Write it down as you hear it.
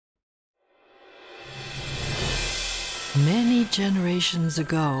Many generations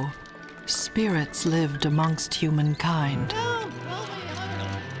ago, spirits lived amongst humankind,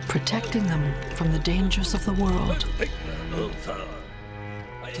 protecting them from the dangers of the world.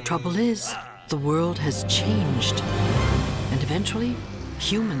 The trouble is, the world has changed, and eventually,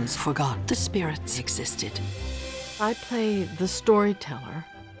 humans forgot the spirits existed. I play the storyteller.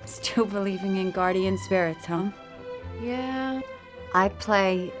 Still believing in guardian spirits, huh? Yeah. I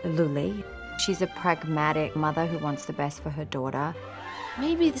play Luli. She's a pragmatic mother who wants the best for her daughter.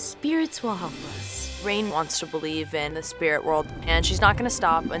 Maybe the spirits will help us. Rain wants to believe in the spirit world, and she's not going to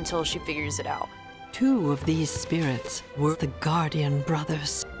stop until she figures it out. Two of these spirits were the Guardian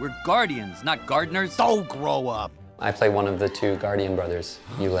brothers. We're guardians, not gardeners. Don't grow up. I play one of the two Guardian brothers,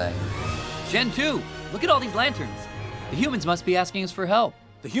 Yulei. Gen 2, look at all these lanterns. The humans must be asking us for help.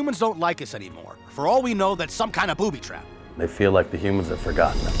 The humans don't like us anymore. For all we know, that's some kind of booby trap. They feel like the humans have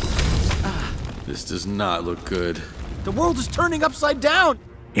forgotten them. This does not look good. The world is turning upside down.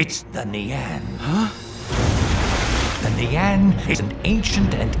 It's the Nian. Huh? The Nian is an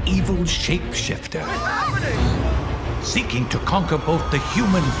ancient and evil shapeshifter. Seeking to conquer both the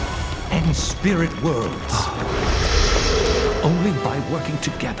human and spirit worlds. Only by working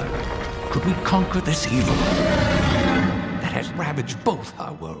together could we conquer this evil that has ravaged both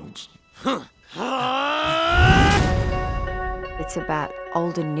our worlds. It's about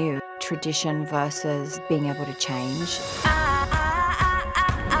old and new, tradition versus being able to change.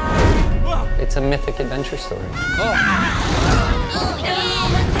 It's a mythic adventure story.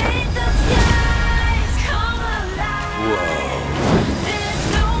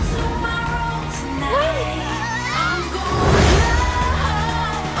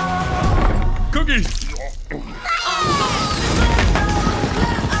 Cookies!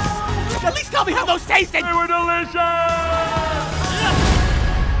 At least tell me how those tasted! They were delicious!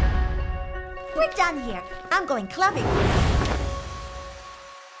 We're done here. I'm going clubbing.